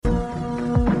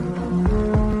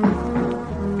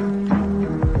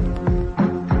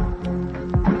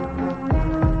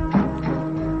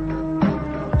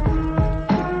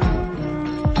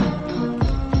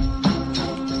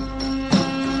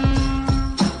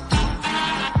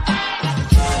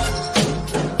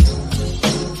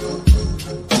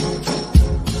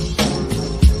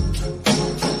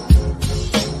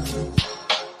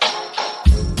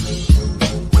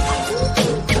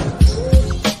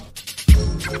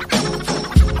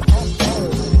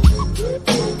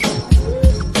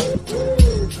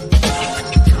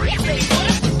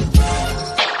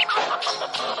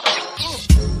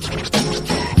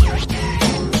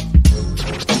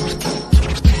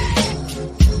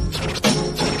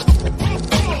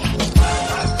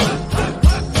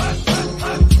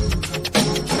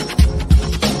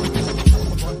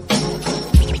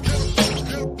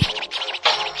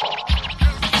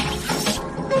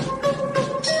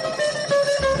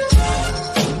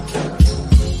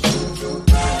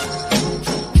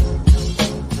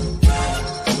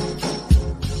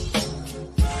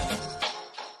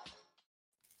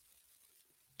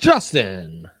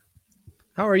Justin,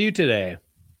 how are you today?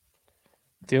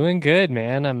 Doing good,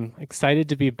 man. I'm excited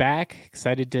to be back.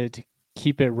 Excited to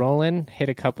keep it rolling. Hit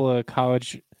a couple of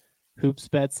college hoops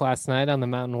bets last night on the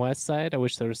Mountain West side. I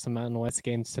wish there was some Mountain West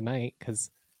games tonight because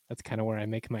that's kind of where I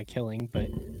make my killing. But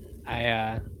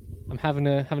I'm having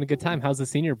a good time. How's the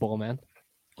Senior Bowl, man?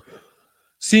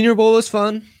 Senior Bowl was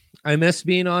fun. I miss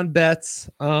being on bets.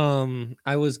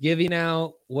 I was giving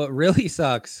out what really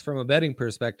sucks from a betting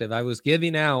perspective. I was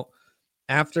giving out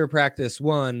after practice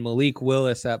one, Malik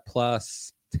Willis at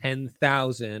plus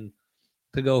 10,000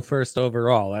 to go first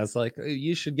overall. I was like,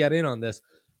 you should get in on this.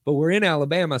 But we're in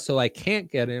Alabama, so I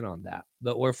can't get in on that.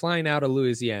 But we're flying out of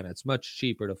Louisiana. It's much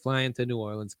cheaper to fly into New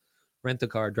Orleans, rent a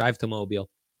car, drive to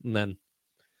Mobile, and then.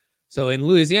 So in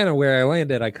Louisiana, where I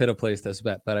landed, I could have placed this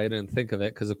bet, but I didn't think of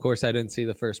it because, of course, I didn't see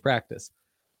the first practice.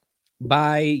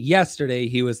 By yesterday,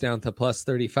 he was down to plus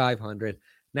 3,500.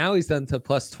 Now he's done to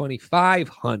plus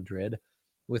 2,500,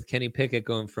 with Kenny Pickett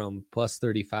going from plus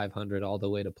 3,500 all the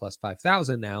way to plus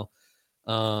 5,000 now.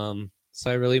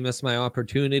 So I really missed my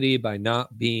opportunity by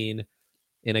not being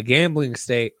in a gambling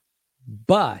state.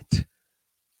 But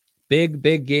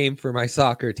big game for my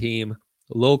soccer team.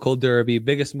 Local derby,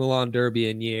 biggest Milan derby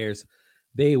in years.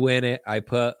 They win it. I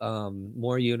put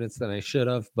more units than I should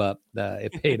have, but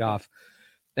it paid off.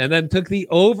 And then took the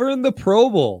over in the Pro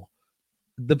Bowl.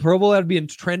 The Pro Bowl had been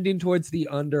trending towards the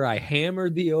under. I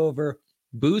hammered the over,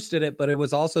 boosted it, but it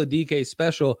was also DK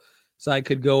special, so I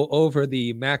could go over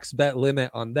the max bet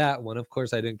limit on that one. Of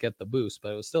course, I didn't get the boost,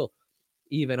 but it was still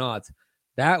even odds.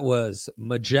 That was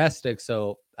majestic.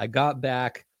 So I got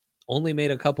back. Only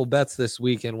made a couple bets this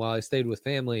weekend while I stayed with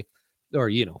family, or,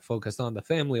 focused on the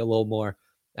family a little more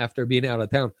after being out of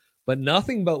town. But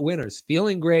nothing but winners.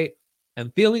 Feeling great,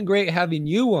 and feeling great having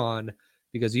you on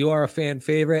because you are a fan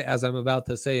favorite, as I'm about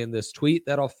to say in this tweet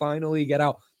that I'll finally get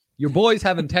out. Your boy's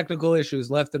having technical issues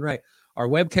left and right. Our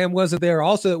webcam wasn't there.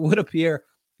 Also, it would appear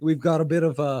we've got a bit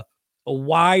of a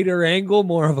wider angle,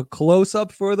 more of a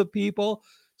close-up for the people.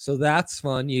 So that's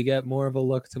fun. You get more of a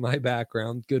look to my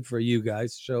background. Good for you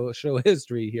guys. Show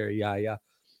history here, Yaya.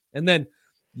 And then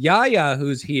Yaya,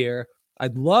 who's here,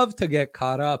 I'd love to get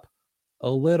caught up a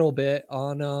little bit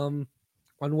on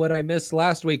what I missed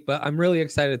last week, but I'm really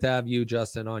excited to have you,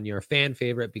 Justin, on your fan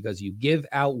favorite because you give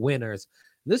out winners.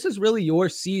 This is really your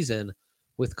season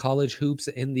with college hoops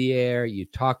in the air. You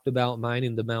talked about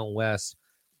mining the Mountain West.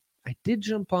 I did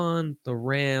jump on the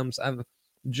Rams.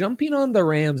 Jumping on the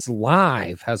Rams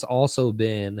live has also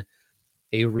been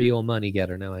a real money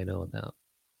getter. Now I know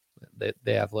that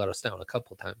they have let us down a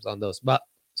couple times on those, but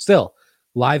still,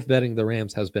 live betting the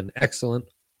Rams has been excellent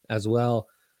as well.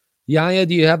 Yaya,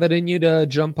 do you have it in you to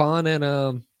jump on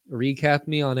and recap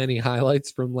me on any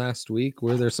highlights from last week?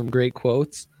 Were there some great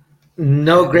quotes?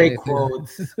 No great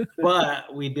quotes,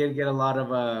 but we did get a lot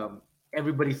of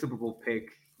everybody's Super Bowl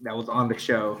pick that was on the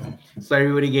show. So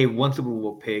everybody gave one Super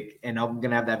Bowl pick, and I'm going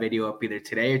to have that video up either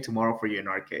today or tomorrow for you in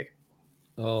RK.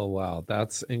 Oh, wow.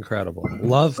 That's incredible.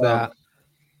 Love that.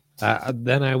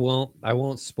 Then I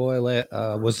won't spoil it.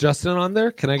 Was Justin on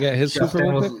there? Can I get his Super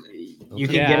Bowl pick? You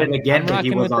can get it again. I'm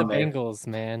rocking with the Bengals,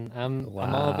 man. I'm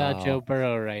all about Joe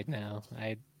Burrow right now.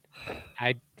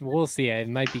 We'll see. I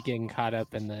might be getting caught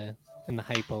up in the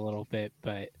hype a little bit,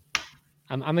 but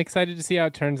I'm excited to see how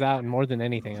it turns out. And more than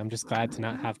anything, I'm just glad to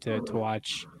not have to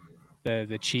watch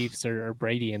the Chiefs or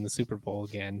Brady in the Super Bowl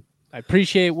again. I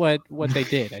appreciate what they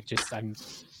did. It's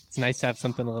nice to have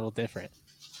something a little different.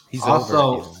 He's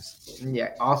also,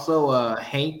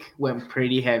 Hank went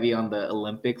pretty heavy on the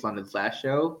Olympics on his last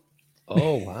show.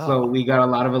 Oh, wow. So we got a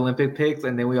lot of Olympic picks,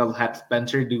 and then we also had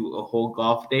Spencer do a whole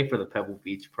golf day for the Pebble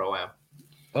Beach Pro-Am.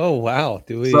 Oh, wow.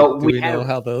 Do we know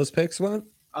how those picks went?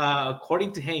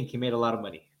 According to Hank, he made a lot of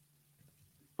money.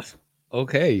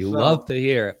 Okay, you love to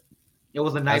hear it. It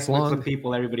was a nice mix of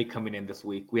people, everybody coming in this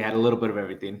week. We had a little bit of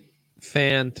everything.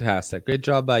 Fantastic. Good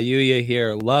job by Yuya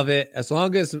here. Love it. As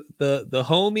long as the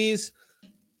homies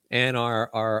and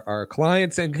our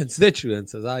clients and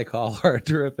constituents, as I call our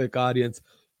terrific audience,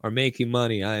 are making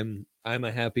money, I'm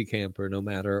a happy camper no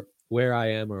matter where I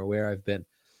am or where I've been.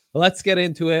 Let's get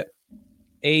into it.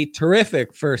 A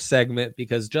terrific first segment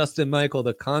because Justin Michael,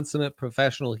 the consummate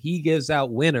professional, he gives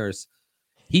out winners.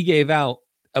 He gave out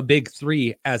a big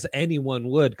three as anyone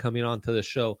would coming onto the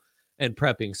show and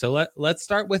prepping. So let's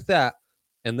start with that.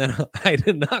 And then I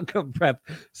did not come prep.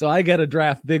 So I get a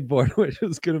draft big board, which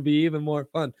is going to be even more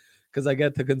fun because I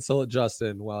get to consult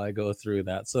Justin while I go through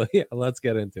that. So yeah, let's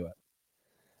get into it.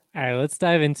 All right, let's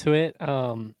dive into it.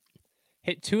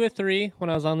 Hit 2 of 3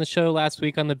 when I was on the show last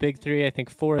week on the big three. I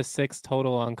think 4 of 6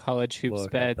 total on college hoops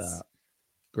bets.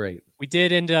 Great. We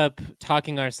did end up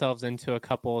talking ourselves into a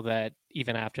couple that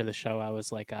even after the show, I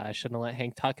was like, I shouldn't have let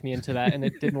Hank talk me into that, and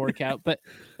it didn't work out. But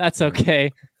that's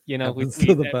okay. You know, Happens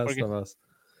to the best of us.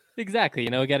 Exactly. You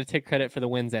know, we got to take credit for the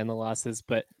wins and the losses.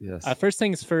 But yes. First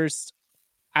things first,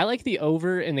 I like the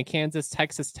over in the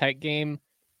Kansas-Texas Tech game.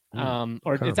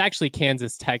 It's actually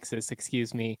Kansas-Texas,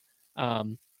 excuse me.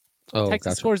 Texas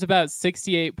gotcha. scores about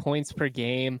 68 points per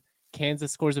game.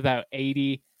 Kansas scores about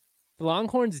 80. The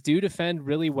Longhorns do defend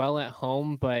really well at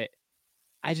home, but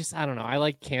I don't know. I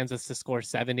like Kansas to score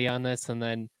 70 on this. And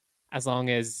then as long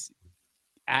as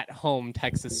at home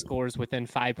Texas scores within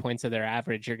 5 points of their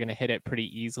average, you're going to hit it pretty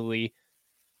easily.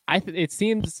 It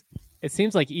seems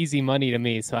like easy money to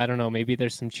me. So I don't know. Maybe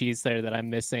there's some cheese there that I'm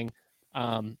missing.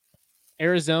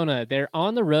 Arizona, they're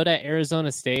on the road at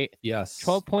Arizona State. Yes.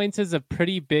 12 points is a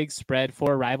pretty big spread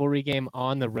for a rivalry game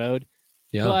on the road.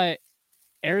 Yeah. But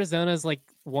Arizona is like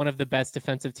one of the best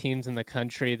defensive teams in the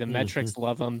country. The metrics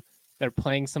love them. They're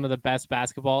playing some of the best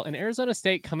basketball. And Arizona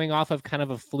State coming off of kind of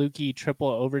a fluky triple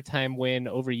overtime win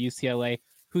over UCLA,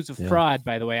 who's a fraud,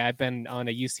 by the way. I've been on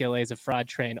a UCLA as a fraud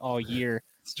train all year.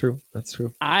 That's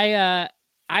true. I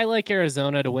like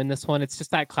Arizona to win this one. It's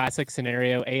just that classic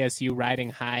scenario, ASU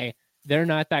riding high. They're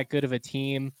not that good of a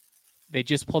team. They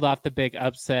just pulled off the big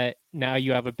upset. Now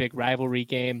you have a big rivalry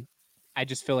game. I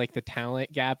just feel like the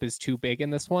talent gap is too big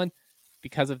in this one.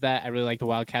 Because of that, I really like the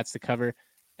Wildcats to cover.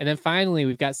 And then finally,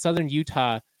 we've got Southern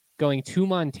Utah going to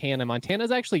Montana.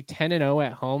 Montana's actually 10-0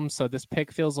 at home, so this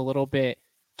pick feels a little bit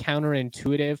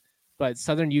counterintuitive. But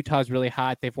Southern Utah is really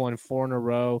hot. They've won 4 in a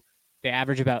row. They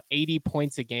average about 80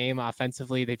 points a game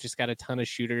offensively. They've just got a ton of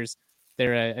shooters.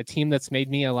 They're a team that's made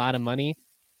me a lot of money.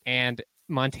 And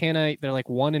Montana, they're like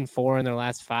 1-4 in their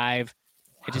last 5.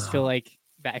 Wow.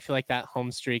 I feel like that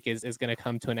home streak is going to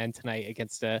come to an end tonight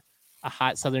against a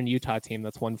hot Southern Utah team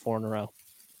that's won 4 in a row.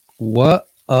 What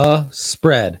a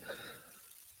spread.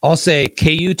 I'll say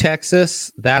KU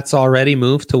Texas, that's already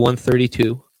moved to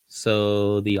 132.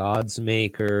 So the odds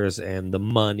makers and the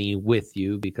money with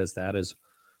you, because that is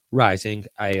rising.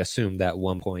 I assume that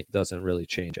 1 point doesn't really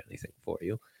change anything for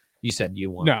you. You said you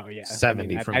want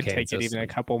 70 from I'd Kansas. take it even a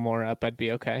couple more up. I'd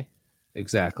be okay.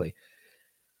 Exactly.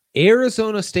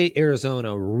 Arizona State,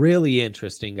 Arizona, really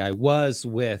interesting. I was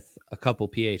with a couple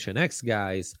PHNX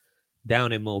guys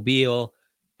down in Mobile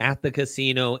at the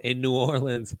casino in New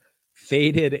Orleans,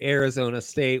 faded Arizona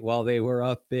State while they were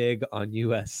up big on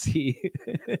USC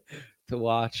to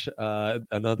watch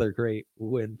another great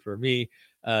win for me.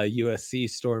 USC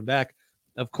storm back.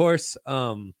 Of course,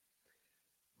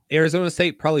 Arizona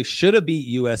State probably should have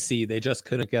beat USC. They just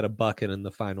couldn't get a bucket in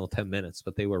the final 10 minutes,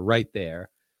 but they were right there.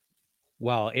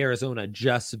 While Arizona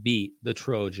just beat the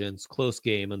Trojans, close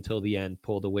game until the end,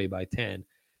 pulled away by 10.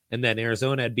 And then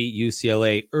Arizona had beat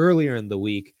UCLA earlier in the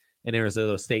week, and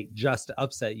Arizona State just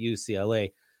upset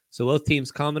UCLA. So both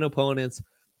teams, common opponents.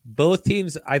 Both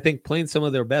teams, I think, playing some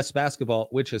of their best basketball,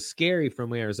 which is scary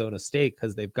from Arizona State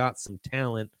because they've got some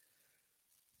talent.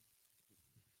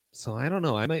 So I don't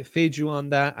know. I might fade you on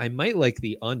that. I might like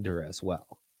the under as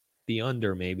well. The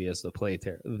under maybe is the play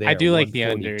there. I do like the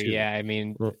under. Yeah. I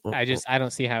mean, I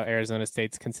don't see how Arizona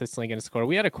State's consistently going to score.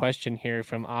 We had a question here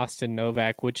from Austin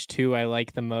Novak, which two I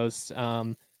like the most.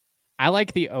 I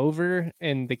like the over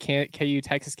in the KU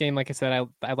Texas game. Like I said,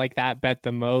 I like that bet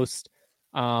the most.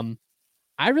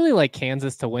 I really like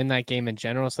Kansas to win that game in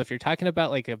general. So if you're talking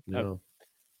about like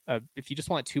if you just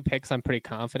want 2 picks, I'm pretty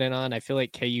confident on. I feel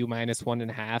like KU minus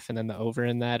 1.5 and then the over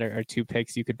in that are 2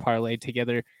 picks you could parlay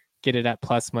together, get it at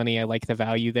plus money. I like the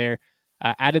value there.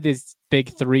 Out of this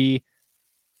big 3,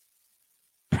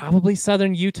 probably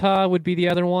Southern Utah would be the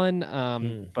other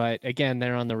one. But again,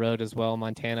 they're on the road as well.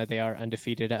 Montana, they are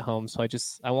undefeated at home. So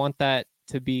I want that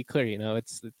to be clear. You know,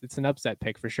 it's an upset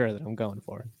pick for sure that I'm going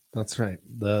for. That's right.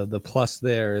 The plus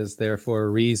there is there for a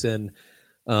reason.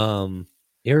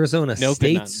 Arizona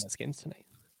State's this games tonight.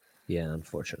 Yeah,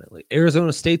 unfortunately.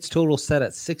 Arizona State's total set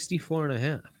at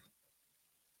 64.5.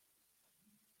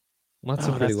 That's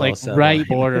a pretty well set right line.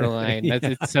 Borderline.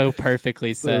 It's so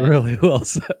perfectly set. Really well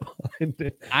set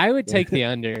line. I would take the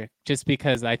under just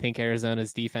because I think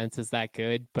Arizona's defense is that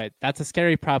good, but that's a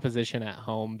scary proposition at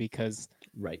home because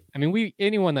right. I mean,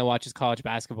 anyone that watches college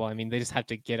basketball, I mean, they just have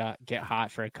to get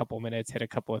hot for a couple minutes, hit a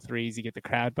couple of threes, you get the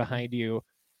crowd behind you.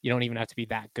 You don't even have to be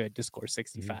that good to score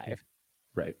 65.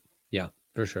 Right. Yeah,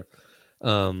 for sure.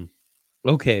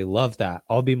 Okay, love that.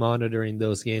 I'll be monitoring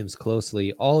those games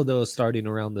closely. All of those starting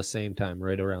around the same time,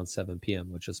 right around 7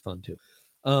 p.m., which is fun too.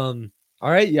 All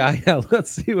right, yeah.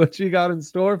 Let's see what you got in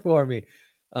store for me.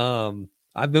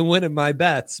 I've been winning my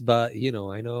bets, but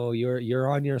I know you're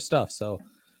on your stuff. So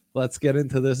let's get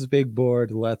into this big board.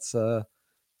 Let's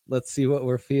Let's see what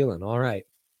we're feeling. All right.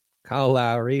 Kyle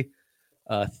Lowry,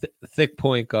 thick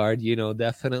point guard,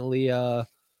 definitely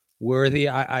worthy.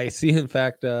 I see, in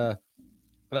fact, a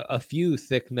few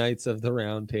thick knights of the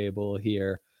round table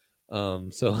here.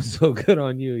 So good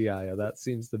on you, Yaya. That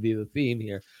seems to be the theme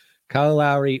here. Kyle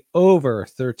Lowry over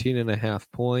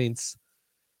 13.5 points.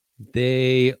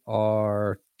 They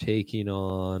are taking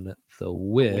on the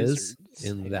Wiz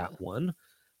in that one.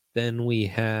 Then we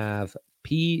have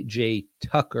PJ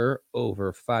Tucker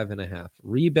over 5.5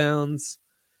 rebounds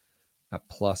at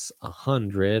plus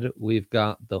 100. We've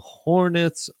got the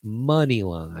Hornets money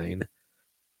line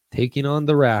taking on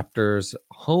the Raptors.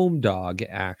 Home dog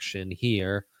action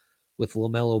here with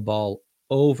LaMelo Ball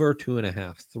over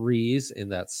 2.5 threes in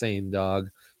that same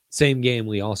game.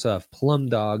 We also have Plum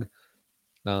Dog.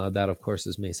 That, of course,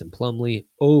 is Mason Plumlee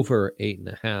over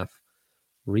 8.5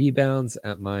 rebounds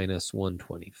at minus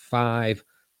 125.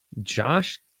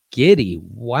 Josh Giddey,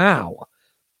 wow,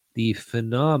 the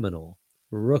phenomenal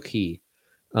rookie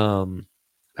out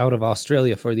of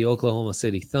Australia for the Oklahoma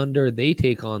City Thunder. They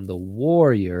take on the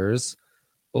Warriors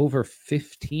over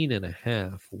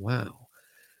 15.5. Wow.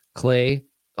 Clay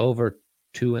over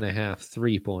 2.5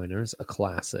 3-pointers, a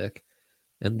classic.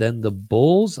 And then the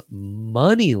Bulls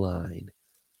money line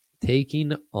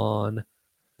taking on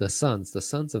the Suns. The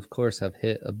Suns, of course, have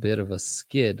hit a bit of a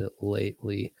skid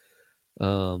lately.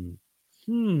 Chicago's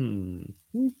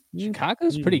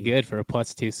pretty good for a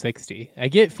plus 260. I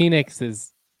get Phoenix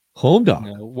is home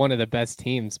dog, one of the best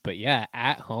teams, but yeah,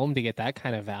 at home to get that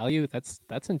kind of value, that's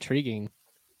intriguing.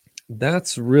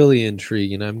 That's really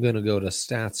intriguing. I'm going to go to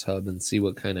Stats Hub and see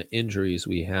what kind of injuries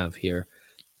we have here,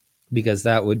 because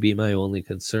that would be my only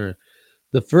concern.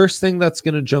 The first thing that's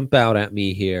going to jump out at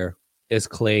me here is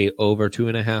Clay over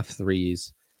 2.5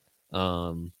 threes.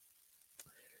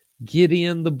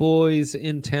 Gideon, the boys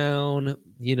in town,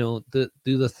 do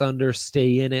the Thunder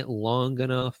stay in it long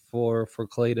enough for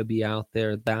Clay to be out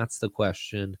there? That's the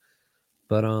question.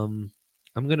 But I'm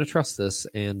going to trust this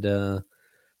and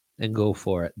go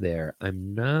for it there.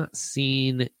 I'm not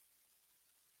seeing.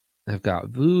 I've got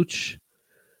Vooch,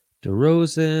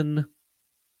 DeRozan.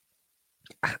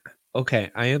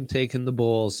 Okay, I am taking the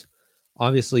Bulls.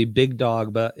 Obviously, big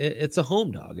dog, but it's a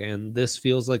home dog, and this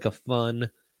feels like a fun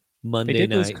Monday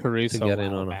night Caruso to get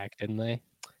in on back, didn't they?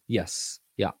 Yes,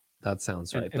 yeah, that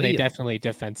sounds right. And they definitely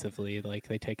defensively, like,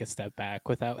 they take a step back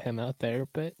without him out there,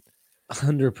 but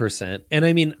 100%. And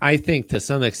I mean, I think to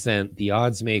some extent the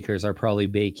odds makers are probably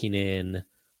baking in.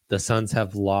 The Suns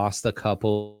have lost a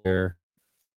couple here,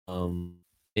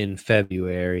 in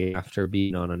February after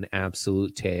being on an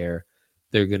absolute tear.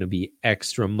 They're going to be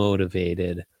extra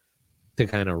motivated to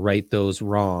kind of right those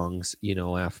wrongs,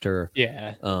 after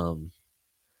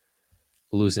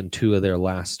losing 2 of their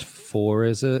last 4,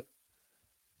 is it?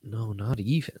 No, not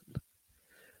even.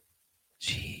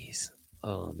 Jeez.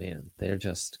 Oh man, they're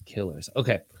just killers.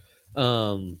 Okay.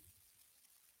 Well,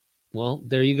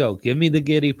 there you go. Give me the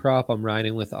Giddey prop. I'm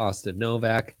riding with Austin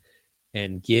Novak,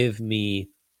 and give me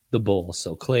the Bulls.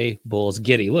 So Clay, Bulls,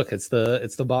 Giddey. Look, it's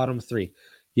the bottom 3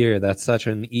 here. That's such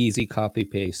an easy copy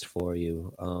paste for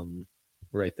you.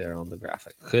 Right there on the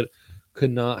graphic.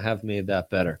 Could not have made that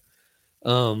better.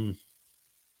 I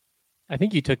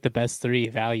think you took the best 3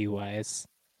 value wise.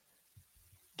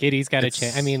 Giddey's got a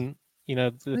chance. I mean,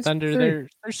 the Thunder, they're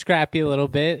scrappy a little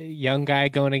bit. Young guy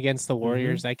going against the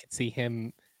Warriors. I could see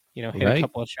him, hit a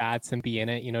couple of shots and be in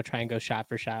it, try and go shot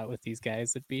for shot with these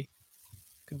guys. Could be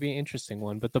an interesting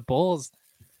one. But the Bulls,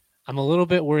 I'm a little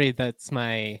bit worried that's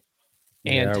my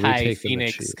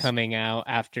anti-Phoenix coming out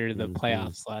after the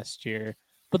playoffs last year.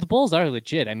 But the Bulls are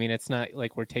legit. I mean, it's not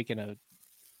like we're taking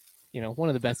one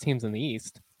of the best teams in the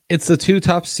East. It's the 2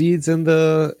 top seeds in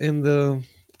the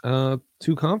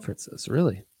 2 conferences,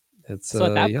 really. So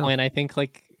at that point, I think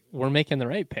we're making the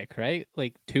right pick, right?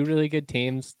 Like 2 really good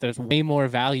teams. There's way more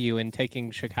value in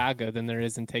taking Chicago than there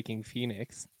is in taking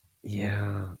Phoenix.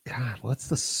 Yeah. God, what's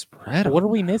the spread? What are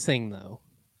we missing, though?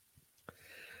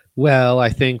 Well, I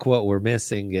think what we're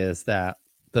missing is that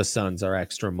the Suns are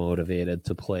extra motivated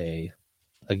to play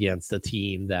against a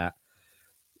team that,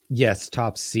 yes,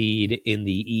 top seed in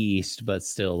the East, but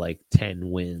still like 10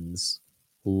 wins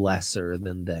lesser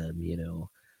than them,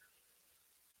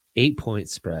 8-point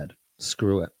spread.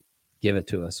 Screw it. Give it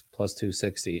to us. Plus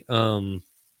 260.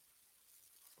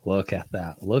 Look at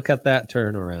that. Look at that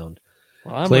turnaround.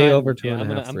 Well, Clay over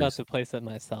 2.5. I'm about to place it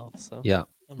myself. So yeah.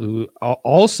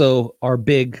 Also, our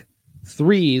big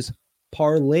 3s,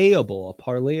 parlayable. A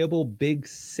parlayable big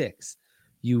 6.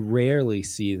 You rarely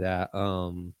see that.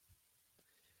 And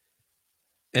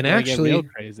actually,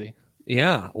 crazy.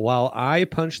 Yeah, while I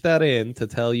punched that in to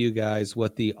tell you guys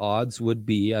what the odds would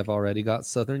be, I've already got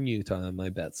Southern Utah on my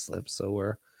bet slip,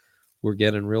 so we're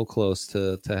getting real close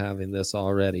to having this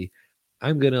already.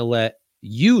 I'm gonna let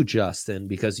you, Justin,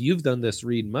 because you've done this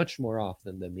read much more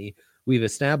often than me. We've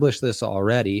established this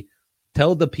already.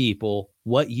 Tell the people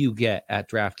what you get at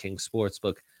DraftKings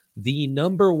Sportsbook, the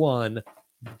number one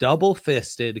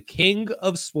double-fisted king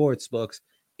of sportsbooks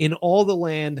in all the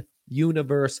land,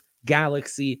 universe,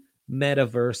 galaxy,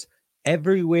 metaverse,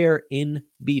 everywhere in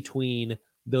between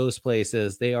those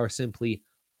places. They are simply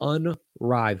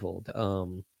unrivaled.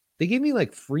 They gave me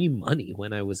like free money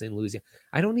when I was in Louisiana.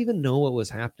 I don't even know what was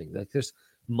happening. Like there's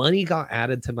money got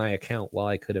added to my account while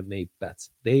I could have made bets.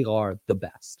 They are the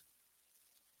best.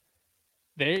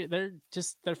 They're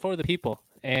for the people.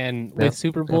 And with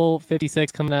Super Bowl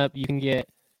 56 coming up, you can get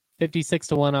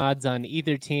 56-1 odds on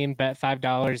either team. Bet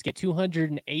 $5, get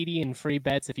 280 in free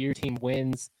bets if your team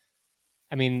wins.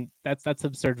 I mean, that's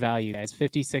absurd value, guys.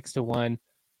 56-1.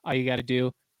 All you got to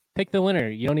do, pick the winner.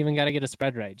 You don't even got to get a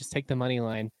spread right. Just take the money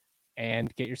line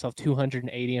and get yourself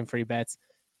 280 in free bets.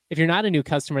 If you're not a new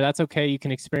customer, that's okay. You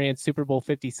can experience Super Bowl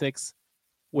 56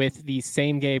 with the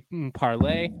same game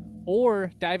parlay or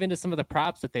dive into some of the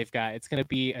props that they've got. It's going to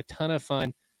be a ton of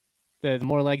fun. The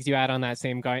more legs you add on that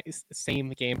same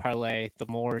game parlay, the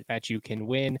more that you can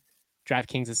win.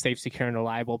 DraftKings is safe, secure, and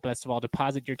reliable. Best of all,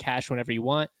 deposit your cash whenever you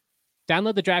want.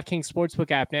 Download the DraftKings Sportsbook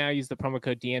app now. Use the promo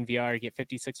code DNVR. Get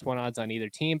 56-1 odds on either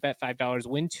team. Bet $5.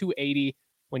 Win 280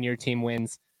 when your team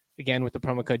wins. Again, with the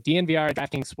promo code DNVR,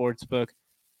 DraftKings Sportsbook.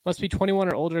 Must be 21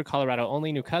 or older. Colorado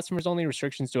only. New customers only.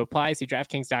 Restrictions to apply. See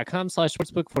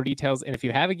DraftKings.com/sportsbook for details. And if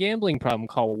you have a gambling problem,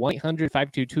 call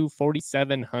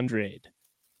 1-800-522-4700.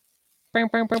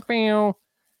 I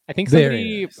think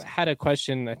somebody had a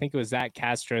question. I think it was Zach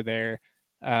Castro there,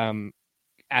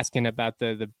 asking about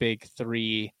the big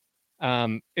three.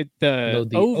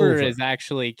 The over is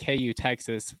actually KU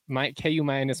Texas. KU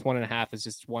minus 1.5 is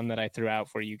just one that I threw out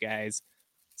for you guys.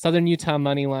 Southern Utah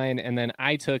money line, and then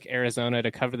I took Arizona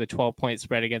to cover the 12-point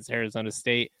spread against Arizona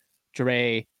State.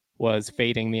 Dre was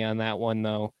fading me on that one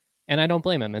though, and I don't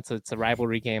blame him. It's a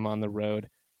rivalry game on the road.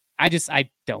 I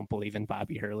don't believe in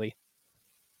Bobby Hurley.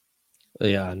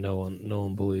 Yeah, no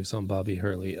one believes on Bobby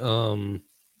Hurley. Though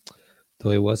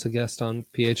he was a guest on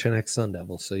PHNX Sun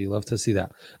Devil, so you love to see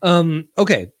that.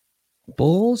 Okay,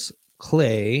 Bulls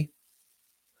Clay.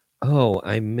 Oh,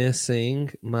 I'm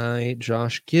missing my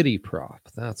Josh Giddey prop.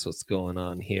 That's what's going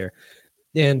on here.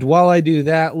 And while I do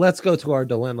that, let's go to our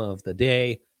dilemma of the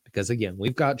day, because again,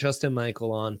 we've got Justin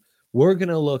Michael on. We're going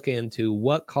to look into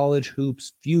what college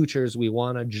hoops futures we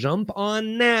want to jump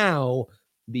on now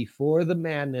before the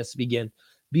madness begins,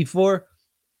 before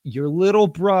your little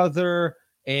brother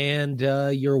and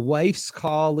your wife's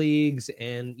colleagues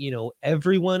and,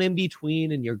 everyone in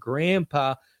between and your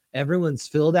grandpa, everyone's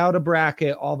filled out a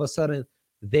bracket. All of a sudden,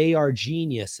 they are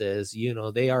geniuses.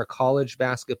 They are college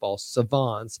basketball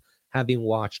savants, having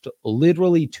watched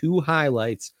literally 2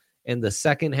 highlights in the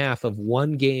second half of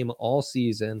one game all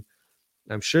season.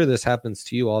 I'm sure this happens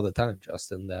to you all the time,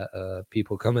 Justin, that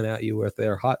people coming at you with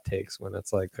their hot takes when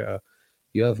it's like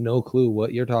you have no clue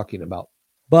what you're talking about.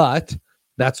 But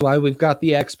that's why we've got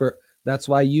the expert. That's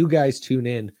why you guys tune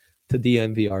in to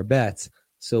DNVR Bets,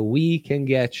 so we can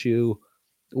get you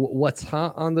what's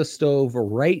hot on the stove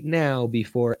right now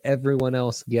before everyone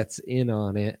else gets in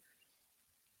on it.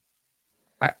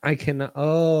 I can.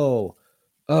 Oh,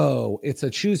 it's a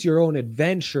choose your own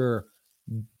adventure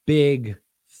big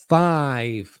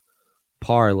 5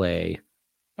 parlay.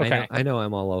 Okay. I know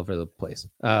I'm all over the place.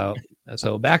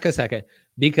 So back a second,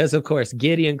 because of course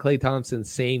Giddey and Klay Thompson,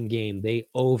 same game, they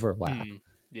overlap.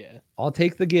 Yeah, I'll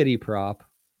take the Giddey prop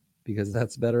because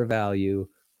that's better value,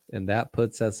 and that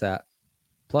puts us at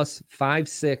plus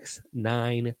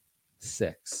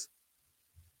 5,696.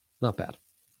 Not bad.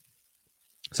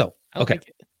 So okay,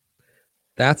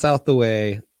 that's out the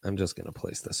way. I'm just gonna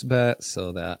place this bet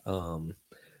so that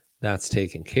that's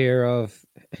taken care of.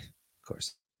 Of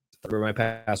course, for my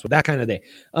password, that kind of day.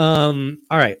 All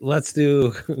right, let's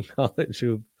do college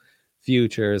hoop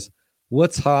futures.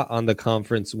 What's hot on the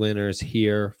conference winners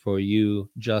here for you,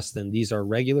 Justin? These are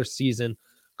regular season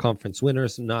conference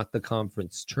winners, not the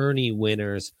conference tourney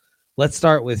winners. Let's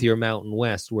start with your Mountain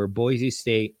West, where Boise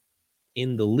State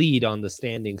in the lead on the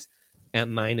standings at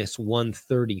minus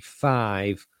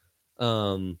 135.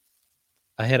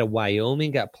 Ahead of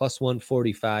Wyoming at plus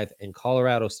 145 and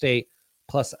Colorado State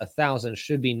plus 1,000.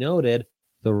 Should be noted,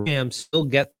 the Rams still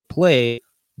get to play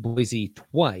Boise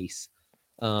twice.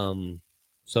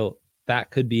 So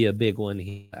that could be a big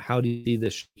one. How do you see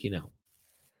this,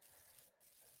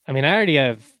 I mean, I already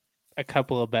have a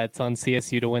couple of bets on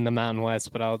CSU to win the Mountain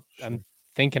West, but I'm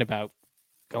thinking about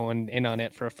going in on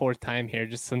it for a fourth time here,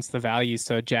 just since the value's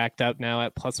so jacked up now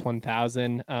at plus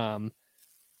 1,000.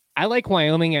 I like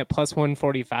Wyoming at plus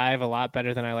 145 a lot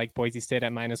better than I like Boise State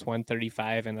at minus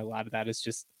 135, and a lot of that is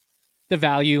just the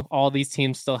value. All these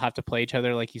teams still have to play each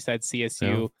other, like you said.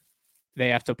 CSU, they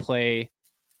have to play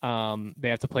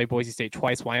Boise State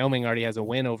twice. Wyoming already has a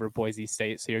win over Boise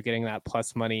State, so you're getting that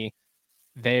plus money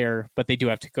there, but they do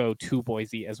have to go to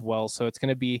Boise as well. So it's going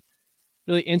to be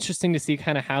really interesting to see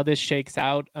kind of how this shakes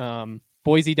out.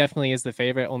 Boise definitely is the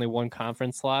favorite, only one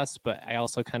conference loss, but I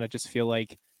also kind of just feel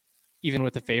like even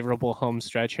with the favorable home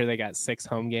stretch here, they got 6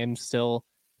 home games still,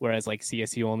 whereas like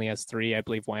CSU only has 3. I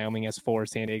believe Wyoming has 4.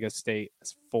 San Diego State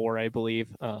has 4, I believe.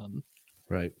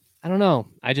 Right. I don't know.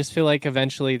 I just feel like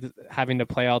eventually having to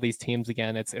play all these teams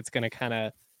again, it's going to kind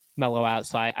of mellow out.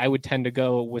 So I would tend to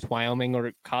go with Wyoming,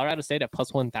 or Colorado State at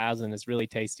plus 1,000 is really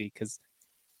tasty because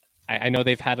I know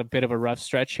they've had a bit of a rough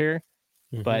stretch here,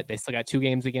 but they still got 2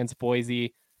 games against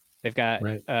Boise. They've got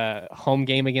a home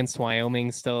game against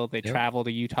Wyoming still. They travel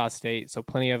to Utah State, so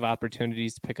plenty of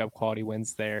opportunities to pick up quality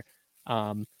wins there.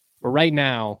 But right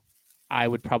now, I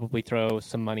would probably throw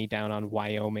some money down on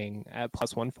Wyoming at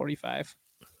plus 145.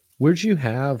 Where'd you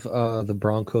have the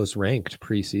Broncos ranked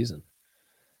preseason?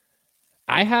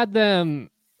 I had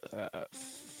them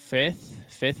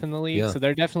fifth in the league, so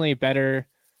they're definitely better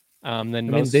than most.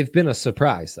 I mean, they've been a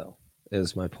surprise, though,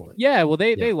 is my point. Yeah, well,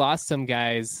 they lost some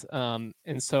guys, and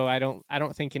so I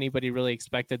don't think anybody really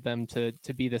expected them to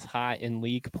be this hot in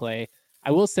league play. I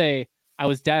will say I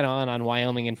was dead on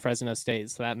Wyoming and Fresno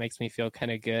State, so that makes me feel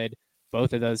kind of good.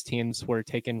 Both of those teams were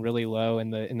taken really low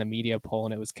in the media poll,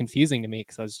 and it was confusing to me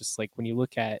because I was just like, when you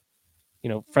look at,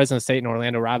 Fresno State and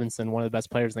Orlando Robinson, one of the best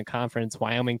players in the conference.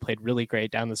 Wyoming played really great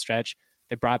down the stretch.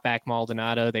 They brought back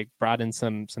Maldonado. They brought in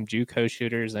some JUCO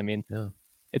shooters. I mean,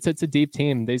 it's a deep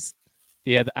team.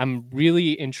 I'm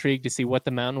really intrigued to see what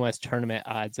the Mountain West tournament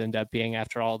odds end up being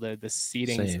after all the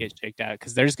seedings get shaked out,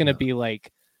 because there's going to be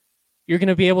like, you're going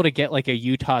to be able to get like a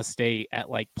Utah State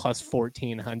at like plus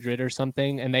 1,400 or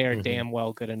something, and they are damn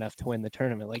well good enough to win the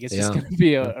tournament. Like, it's just going to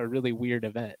be a really weird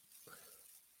event.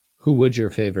 Who would your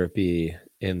favorite be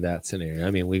in that scenario?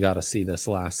 I mean, we got to see this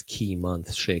last key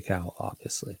month shake out,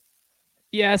 obviously.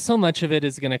 Yeah, so much of it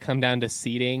is going to come down to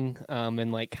seeding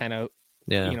and like kind of,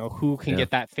 who can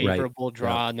get that favorable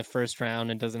draw in the first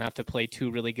round and doesn't have to play 2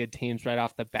 really good teams right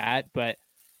off the bat. But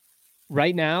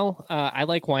right now, I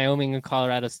like Wyoming and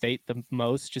Colorado State the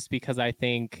most, just because I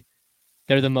think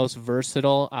they're the most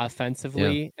versatile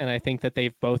offensively, and I think that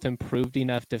they've both improved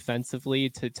enough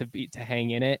defensively to hang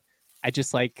in it. I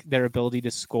just like their ability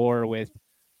to score with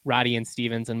Roddy and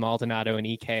Stevens and Maldonado and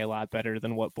EK a lot better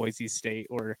than what Boise State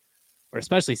or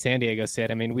especially San Diego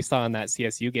State. I mean, we saw in that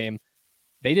CSU game,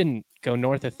 they didn't go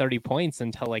north of 30 points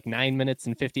until like 9 minutes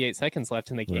and 58 seconds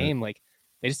left in the game. Like,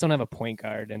 they just don't have a point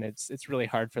guard, and it's really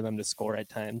hard for them to score at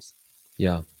times.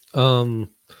 Yeah.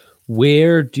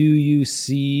 Where do you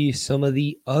see some of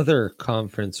the other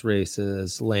conference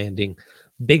races landing?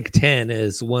 Big Ten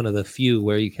is one of the few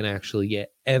where you can actually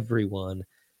get everyone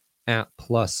at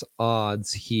plus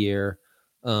odds here.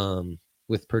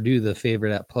 With Purdue the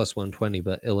favorite at plus 120,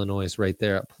 but Illinois is right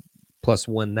there at plus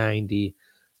 190.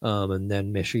 And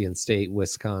then Michigan State,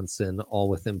 Wisconsin, all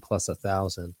within plus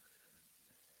 1,000.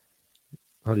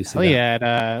 How do you see that?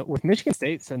 Yeah, with Michigan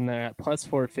State sitting there at plus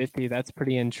 450, that's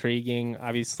pretty intriguing.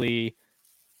 Obviously,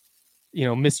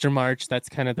 Mr. March, that's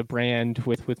kind of the brand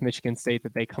with Michigan State,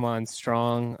 that they come on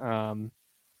strong.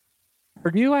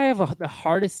 Purdue, I have the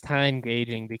hardest time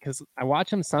gauging, because I watch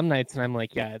them some nights and I'm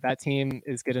like, yeah, that team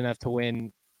is good enough to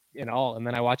win it all. And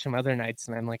then I watch them other nights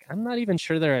and I'm like, I'm not even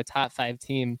sure they're a top 5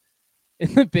 team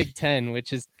in the Big Ten,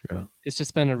 which is, it's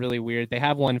just been a really weird. They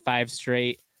have won 5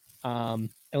 straight.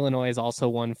 Illinois has also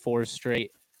won 4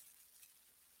 straight.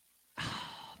 Oh,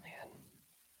 man.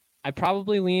 I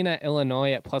probably lean at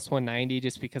Illinois at plus 190,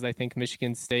 just because I think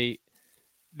Michigan State,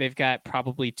 they've got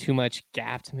probably too much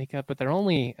gap to make up, but they're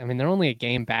only a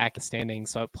game back standing.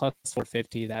 So at plus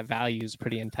 450, that value is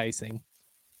pretty enticing.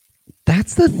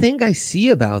 That's the thing I see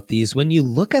about these. When you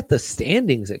look at the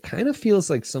standings, it kind of feels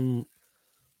like some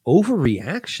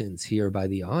overreactions here by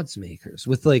the odds makers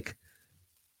with like,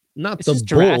 it's just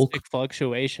drastic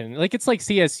fluctuation. Like, it's like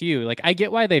CSU. Like, I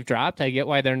get why they've dropped. I get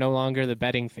why they're no longer the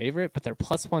betting favorite, but they're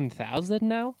plus 1,000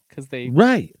 now because they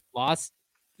lost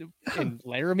in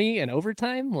Laramie in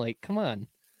overtime. Like, come on.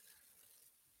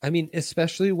 I mean,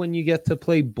 especially when you get to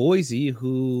play Boise,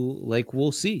 who, like,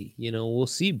 we'll see. We'll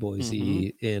see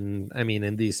Boise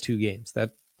in these 2 games.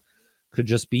 That could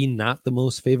just be not the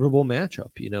most favorable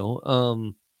matchup.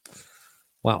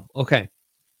 Wow. Okay.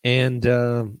 And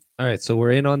all right, so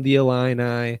we're in on the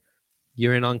Illini.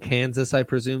 You're in on Kansas, I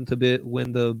presume, to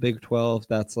win the Big 12.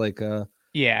 That's like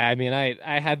Yeah, I mean,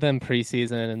 I had them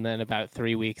preseason, and then about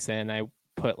 3 weeks in, I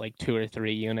put like 2 or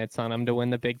 3 units on them to win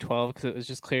the Big 12 because it was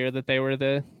just clear that they're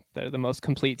the most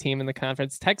complete team in the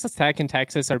conference. Texas Tech and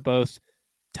Texas are both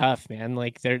tough, man.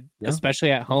 Like they're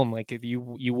especially at home. Like if you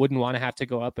wouldn't want to have to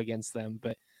go up against them,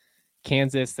 but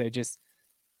Kansas, they're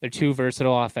too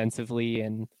versatile offensively,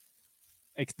 and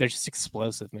they're just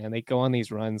explosive, man. They go on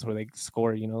these runs where they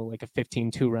score, like a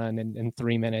 15-2 run in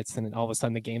 3 minutes, and all of a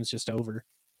sudden the game's just over.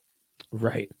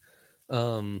 Right.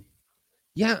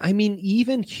 Yeah, I mean,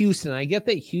 even Houston, I get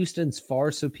that Houston's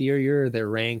far superior. They're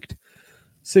ranked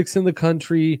 6th in the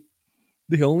country.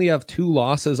 They only have 2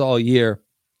 losses all year,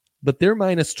 but they're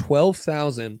minus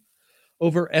 12,000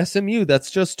 over SMU. That's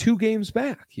just 2 games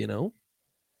back,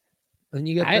 And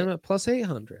you get them at plus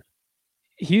 800.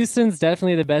 Houston's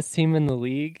definitely the best team in the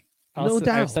league. No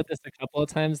doubt. I've said this a couple of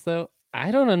times, though.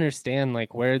 I don't understand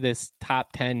where this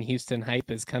top 10 Houston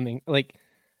hype is coming.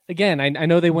 Again, I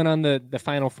know they went on the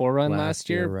Final Four run last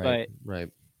year, right, but right.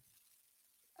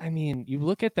 I mean, you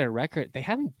look at their record, they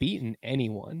haven't beaten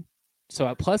anyone. So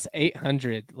at plus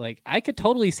 800, I could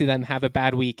totally see them have a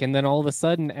bad week, and then all of a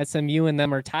sudden SMU and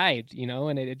them are tied,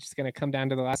 and it's just going to come down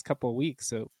to the last couple of weeks.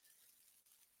 So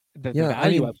the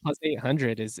value at plus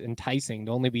 800 is enticing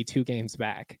to only be 2 games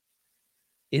back.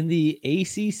 In the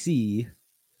ACC,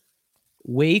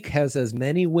 Wake has as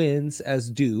many wins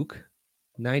as Duke,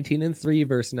 19-3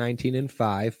 versus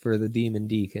 19-5 for the Demon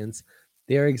Deacons.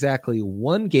 They are exactly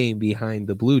 1 game behind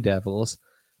the Blue Devils.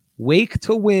 Wake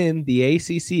to win the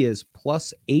ACC is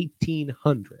plus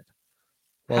 1,800.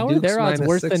 How are their odds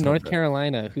worse than North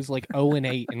Carolina, who's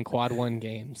 0-8 in quad 1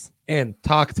 games? And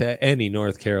talk to any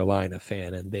North Carolina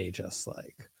fan, and they just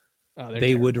they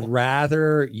terrible. Would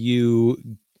rather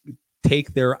you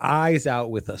take their eyes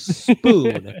out with a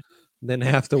spoon than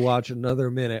have to watch another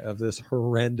minute of this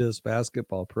horrendous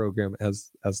basketball program,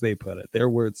 as they put it. Their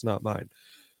words, not mine.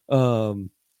 I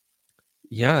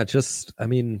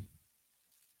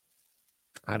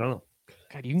don't know.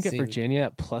 God, you can get Virginia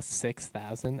at plus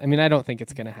 6,000. I mean, I don't think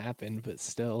it's going to happen, but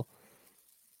still.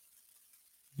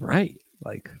 Right.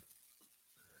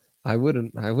 I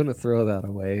wouldn't throw that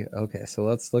away. Okay, so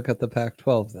let's look at the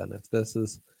Pac-12 then. If this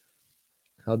is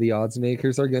how the odds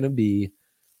makers are going to be,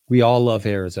 we all love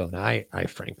Arizona. I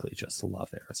frankly just love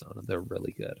Arizona. They're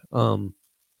really good.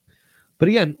 But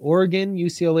again, Oregon,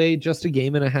 UCLA, just a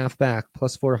game and a half back,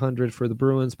 plus 400 for the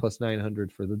Bruins, plus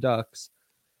 900 for the Ducks.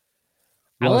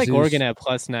 I like Oregon at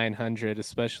plus 900,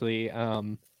 especially.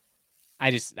 I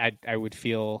would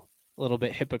feel a little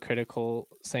bit hypocritical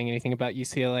saying anything about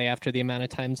UCLA after the amount of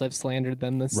times I've slandered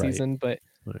them this season. But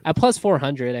at plus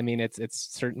 400, I mean, it's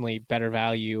certainly better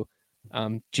value.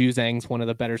 Juzang's one of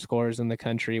the better scorers in the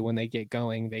country. When they get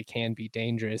going, they can be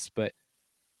dangerous. But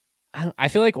I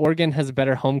feel like Oregon has a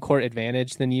better home court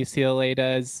advantage than UCLA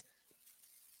does.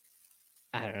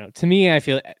 I don't know. To me,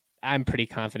 I'm pretty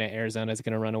confident Arizona is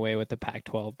going to run away with the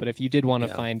Pac-12. But if you did want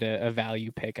to find a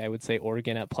value pick, I would say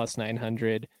Oregon at plus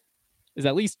 900 is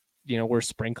at least, we're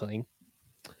sprinkling.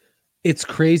 It's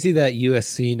crazy that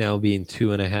USC now being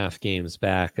 2.5 games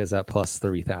back is at plus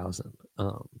 3,000,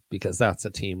 because that's a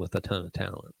team with a ton of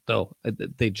talent. Though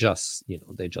they just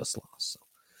lost.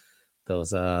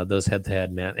 So those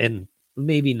head-to-head, man, and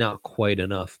maybe not quite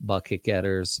enough bucket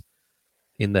getters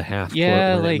in the half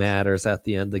court when it matters at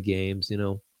the end of games,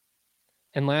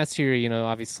 And last year,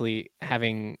 obviously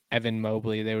having Evan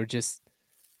Mobley,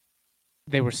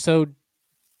 they were so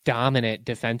dominant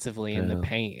defensively in the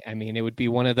paint. I mean, it would be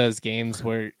one of those games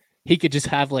where he could just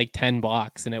have 10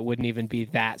 blocks and it wouldn't even be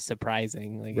that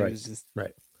surprising. It was just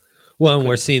right. Well, and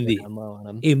we're seeing the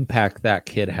impact that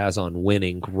kid has on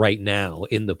winning right now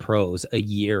in the pros a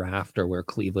year after, where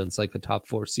Cleveland's a top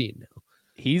 4 seed now.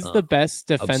 He's the best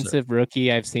defensive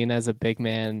rookie I've seen as a big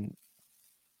man.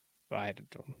 I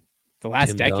don't know. The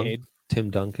last decade. Tim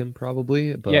Duncan,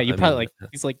 probably. But yeah,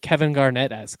 he's like Kevin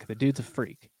Garnett-esque. The dude's a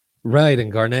freak. Right,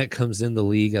 and Garnett comes in the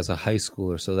league as a high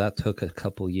schooler, so that took a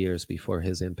couple years before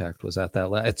his impact was at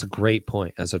that level. It's a great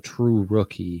point. As a true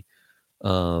rookie,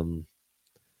 Cleveland's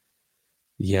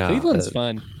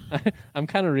fun. I'm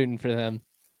kind of rooting for them.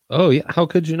 Oh, yeah, how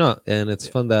could you not? And it's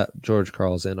fun that George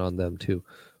Karl's in on them, too.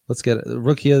 Let's get it.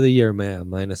 Rookie of the year,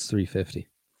 man, minus 350.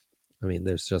 I mean,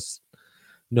 there's just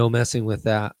no messing with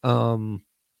that.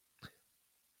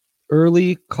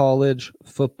 Early college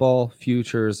football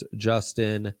futures,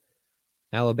 Justin.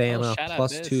 Alabama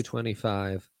plus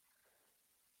 225.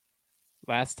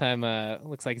 Last time,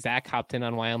 looks like Zach hopped in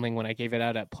on Wyoming when I gave it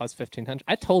out at plus 1,500.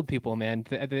 I told people, man,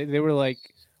 they were like,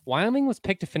 Wyoming was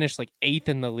picked to finish like 8th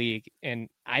in the league, and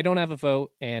I don't have a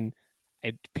vote. And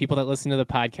people that listen to the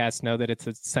podcast know that it's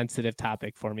a sensitive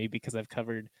topic for me because I've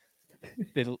covered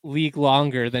the league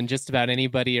longer than just about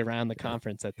anybody around the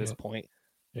conference at this point.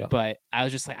 Yeah. But I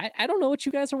was just like, I don't know what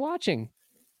you guys are watching.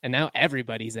 And now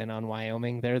everybody's in on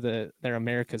Wyoming. They're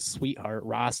America's sweetheart.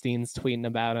 Rothstein's tweeting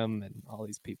about them and all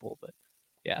these people. But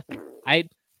yeah, I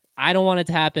don't want it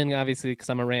to happen, obviously, because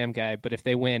I'm a Ram guy. But if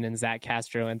they win and Zach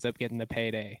Castro ends up getting the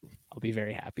payday, I'll be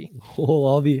very happy. Oh,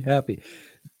 I'll be happy.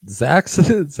 Zach's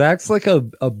like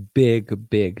a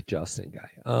big Justin guy.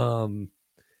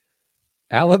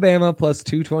 Alabama plus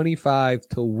 225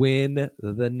 to win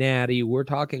the Natty. We're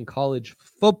talking college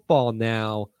football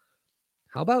now.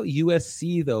 How about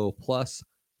USC, though, plus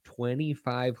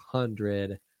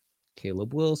 2,500?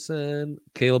 Caleb Williams.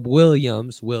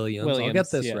 I'll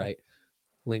get this right.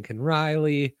 Lincoln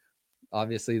Riley.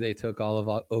 Obviously, they took all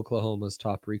of Oklahoma's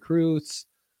top recruits.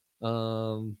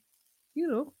 Took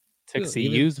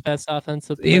CU's best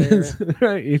offensive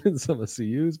player. Even some of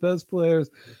CU's best players.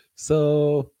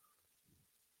 So,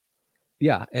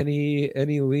 yeah, any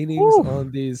leanings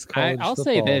on these college I'll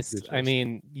say this. Futures? I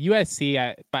mean, USC,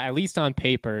 at least on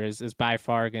paper, is by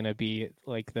far going to be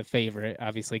like the favorite,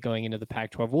 obviously, going into the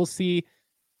Pac-12. We'll see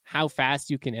how fast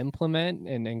you can implement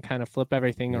and kind of flip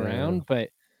everything around. But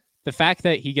the fact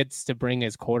that he gets to bring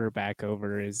his quarterback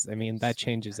over that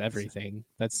changes everything.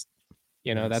 That's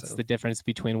the difference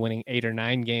between winning 8 or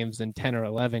 9 games and 10 or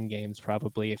 11 games,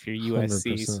 probably, if you're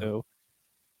USC. 100%. So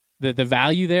the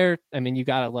value there, you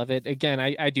got to love it. Again,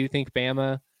 I do think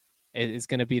Bama is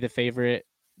going to be the favorite,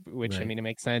 which, it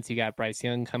makes sense. You got Bryce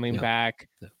Young coming back.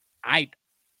 Yeah. I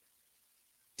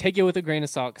take it with a grain of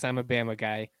salt because I'm a Bama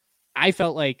guy. I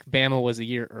felt like Bama was a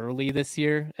year early this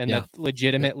year and that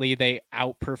legitimately they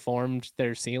outperformed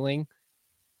their ceiling.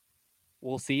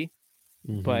 We'll see.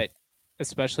 Mm-hmm. But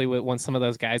especially when some of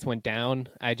those guys went down,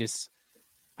 I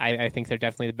think they're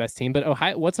definitely the best team.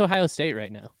 But what's Ohio State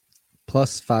right now?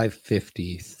 Plus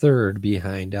 550, third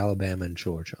behind Alabama and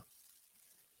Georgia.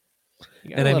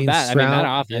 And that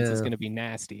offense is going to be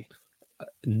nasty.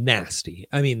 Nasty.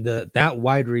 That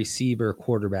wide receiver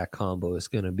quarterback combo is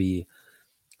going to be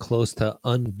close to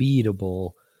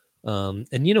unbeatable.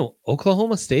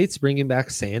 Oklahoma State's bringing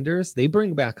back Sanders. They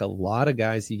bring back a lot of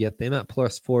guys. You get them at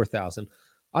plus 4,000.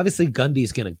 Obviously,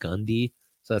 Gundy's going to Gundy,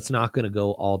 so that's not going to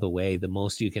go all the way. The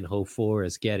most you can hope for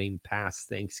is getting past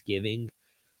Thanksgiving,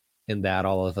 and that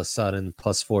all of a sudden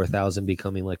plus 4,000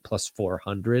 becoming like plus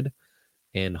 400,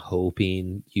 and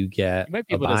hoping you get you might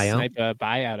be able to snipe a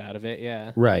buyout out of it.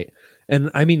 Yeah, right.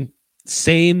 And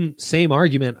same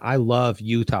argument. I love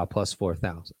Utah plus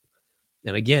 4,000,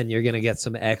 and again, you're going to get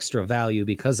some extra value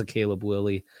because of Caleb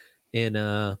Willie in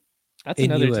That's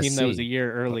another USC. Team that was a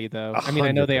year early, though.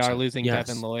 I know they are losing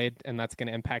Devin Lloyd, and that's going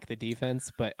to impact the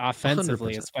defense, but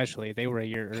offensively, 100%. Especially, they were a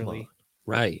year early.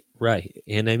 Right.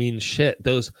 And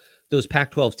those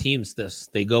Pac-12 teams,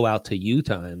 they go out to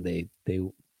Utah and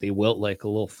they wilt like a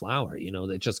little flower.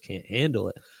 They just can't handle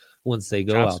it once they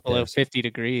go out below there. 50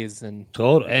 degrees and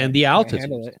the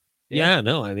altitude.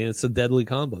 It's a deadly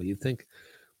combo. You think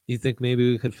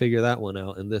maybe we could figure that one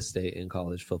out in this state in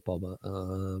college football,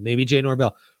 but maybe Jay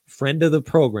Norvell, friend of the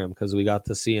program, because we got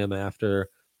to see him after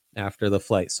the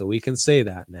flight, so we can say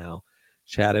that now.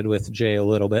 Chatted with Jay a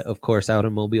little bit, of course, out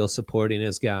in Mobile supporting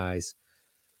his guys.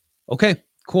 Okay,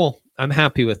 cool. I'm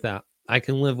happy with that. I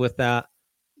can live with that.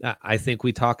 I think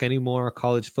we talk any more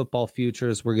college football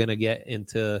futures, we're gonna get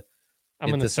into.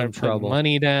 I'm gonna start putting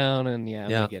money down, and I'm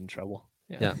gonna get in trouble.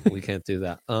 Yeah, we can't do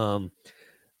that.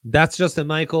 That's Justin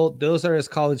Michael. Those are his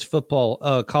college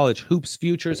football, college hoops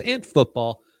futures and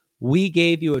football. We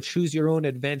gave you a choose your own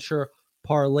adventure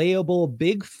parlayable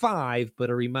big 5, but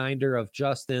a reminder of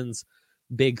Justin's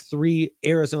big 3,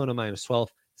 Arizona minus 12,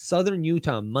 Southern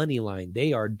Utah money line.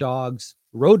 They are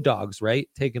road dogs, right?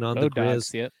 Taking on the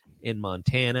Grizz in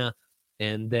Montana.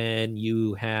 And then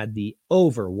you had the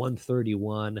over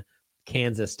 131,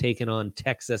 Kansas taking on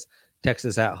Texas.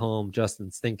 Texas at home.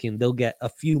 Justin's thinking they'll get a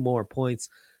few more points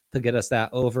to get us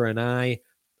that over. And I,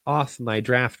 off my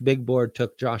draft big board,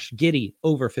 took Josh Giddey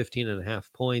over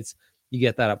 15.5 points. You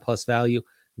get that at plus value.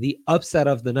 The upset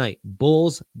of the night,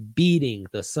 Bulls beating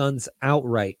the Suns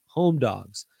outright, home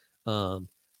dogs.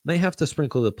 May have to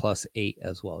sprinkle the plus 8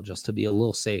 as well, just to be a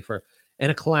little safer.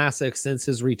 And a classic since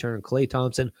his return, Klay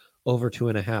Thompson over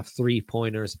 2.5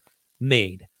 3-pointers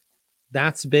made.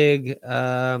 That's big.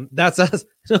 That's us.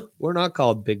 We're not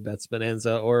called Big Bets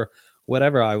Bonanza or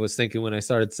whatever I was thinking when I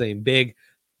started saying big.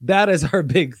 That is our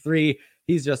big 3.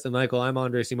 He's Justin Michael. I'm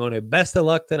Andre Simone. Best of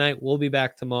luck tonight. We'll be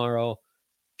back tomorrow.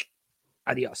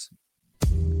 Adios.